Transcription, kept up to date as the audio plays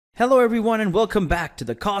Hello everyone and welcome back to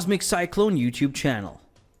the Cosmic Cyclone YouTube channel.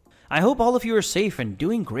 I hope all of you are safe and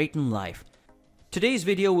doing great in life. Today's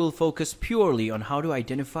video will focus purely on how to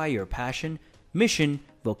identify your passion, mission,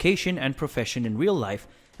 vocation, and profession in real life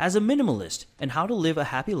as a minimalist and how to live a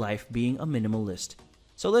happy life being a minimalist.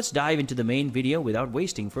 So let's dive into the main video without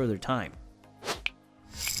wasting further time.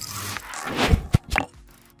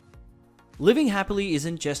 Living happily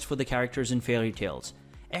isn't just for the characters in fairy tales.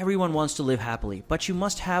 Everyone wants to live happily, but you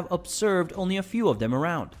must have observed only a few of them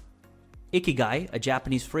around. Ikigai, a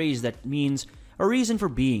Japanese phrase that means a reason for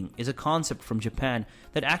being, is a concept from Japan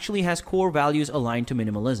that actually has core values aligned to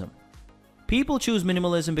minimalism. People choose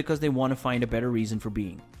minimalism because they want to find a better reason for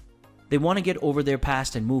being. They want to get over their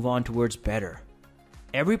past and move on towards better.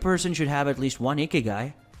 Every person should have at least one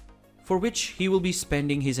Ikigai, for which he will be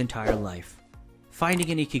spending his entire life. Finding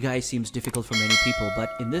an Ikigai seems difficult for many people,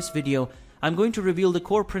 but in this video, I'm going to reveal the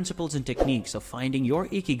core principles and techniques of finding your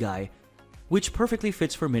Ikigai, which perfectly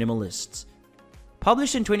fits for minimalists.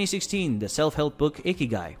 Published in 2016, the self-help book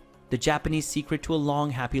Ikigai, The Japanese Secret to a Long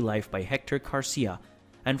Happy Life by Hector Garcia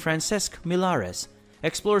and Francesc Millares,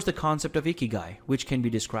 explores the concept of Ikigai, which can be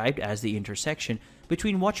described as the intersection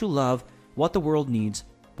between what you love, what the world needs,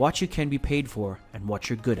 what you can be paid for, and what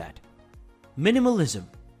you're good at. Minimalism.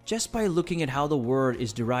 Just by looking at how the word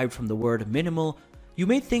is derived from the word minimal, you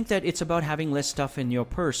may think that it's about having less stuff in your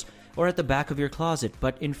purse or at the back of your closet,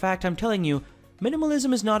 but in fact I'm telling you,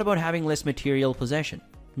 minimalism is not about having less material possession.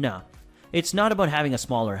 No, it's not about having a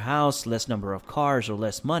smaller house, less number of cars, or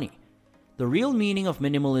less money. The real meaning of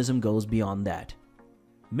minimalism goes beyond that.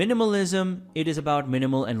 Minimalism, it is about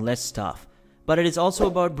minimal and less stuff, but it is also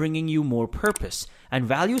about bringing you more purpose and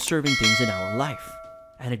value-serving things in our life.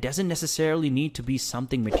 And it doesn't necessarily need to be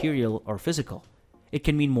something material or physical. It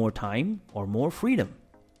can mean more time or more freedom.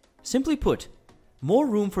 Simply put, more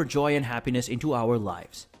room for joy and happiness into our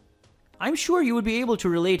lives. I'm sure you would be able to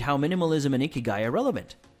relate how minimalism and Ikigai are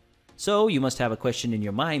relevant. So you must have a question in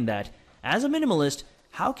your mind that, as a minimalist,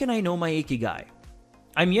 how can I know my Ikigai?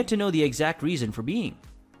 I'm yet to know the exact reason for being.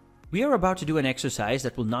 We are about to do an exercise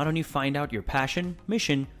that will not only find out your passion,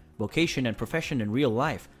 mission, vocation, and profession in real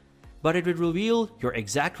life, but it will reveal your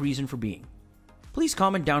exact reason for being. Please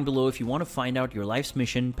comment down below if you want to find out your life's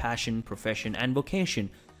mission, passion, profession, and vocation,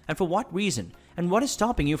 and for what reason, and what is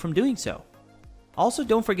stopping you from doing so. Also,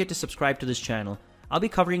 don't forget to subscribe to this channel. I'll be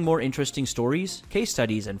covering more interesting stories, case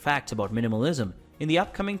studies, and facts about minimalism in the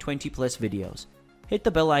upcoming 20+ videos. Hit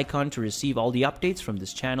the bell icon to receive all the updates from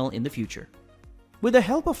this channel in the future. With the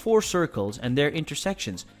help of 4 circles and their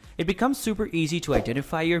intersections, it becomes super easy to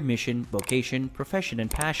identify your mission, vocation, profession,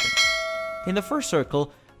 and passion. In the first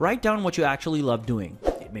circle, write down what you actually love doing.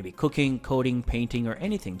 It may be cooking, coding, painting, or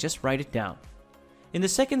anything, just write it down. In the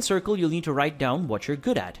second circle, you'll need to write down what you're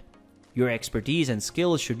good at. Your expertise and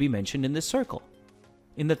skills should be mentioned in this circle.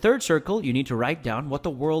 In the third circle, you need to write down what the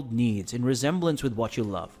world needs in resemblance with what you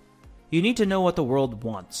love. You need to know what the world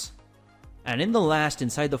wants. And in the last,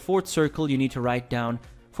 inside the fourth circle, you need to write down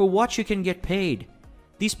for what you can get paid.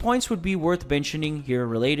 These points would be worth mentioning here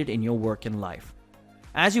related in your work and life.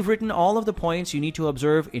 As you've written all of the points, you need to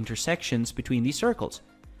observe intersections between these circles.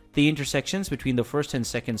 The intersections between the first and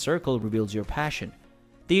second circle reveals your passion.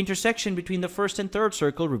 The intersection between the first and third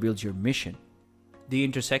circle reveals your mission. The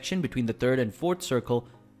intersection between the third and fourth circle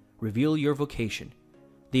reveal your vocation.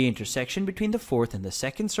 The intersection between the fourth and the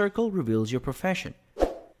second circle reveals your profession.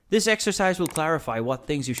 This exercise will clarify what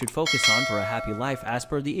things you should focus on for a happy life as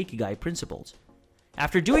per the Ikigai principles.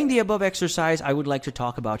 After doing the above exercise, I would like to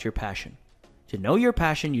talk about your passion. To know your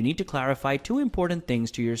passion, you need to clarify 2 important things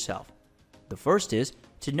to yourself. The first is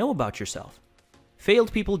to know about yourself.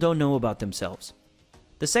 Failed people don't know about themselves.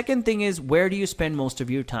 The second thing is, where do you spend most of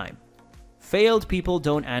your time? Failed people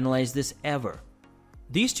don't analyze this ever.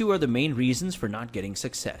 These 2 are the main reasons for not getting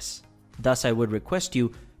success. Thus, I would request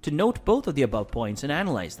you to note both of the above points and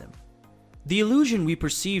analyze them. The illusion we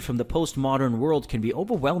perceive from the postmodern world can be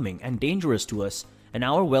overwhelming and dangerous to us and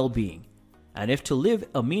our well-being. And if to live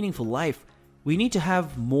a meaningful life, we need to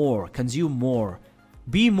have more, consume more,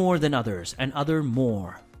 be more than others, and other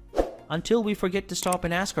more. Until we forget to stop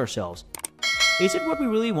and ask ourselves, is it what we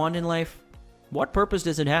really want in life? What purpose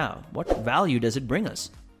does it have? What value does it bring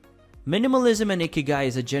us? Minimalism and Ikigai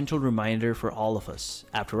is a gentle reminder for all of us.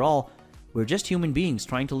 After all, we're just human beings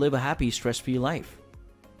trying to live a happy, stress-free life.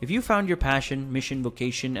 If you found your passion, mission,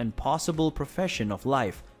 vocation, and possible profession of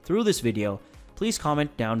life through this video, please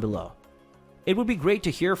comment down below. It would be great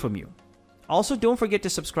to hear from you. Also, don't forget to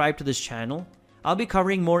subscribe to this channel. I'll be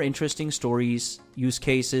covering more interesting stories, use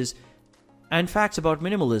cases, and facts about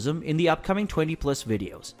minimalism in the upcoming 20+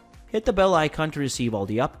 videos. Hit the bell icon to receive all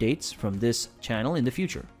the updates from this channel in the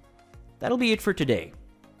future. that'll be it for today.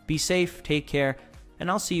 Be safe, take care, and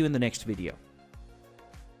I'll see you in the next video.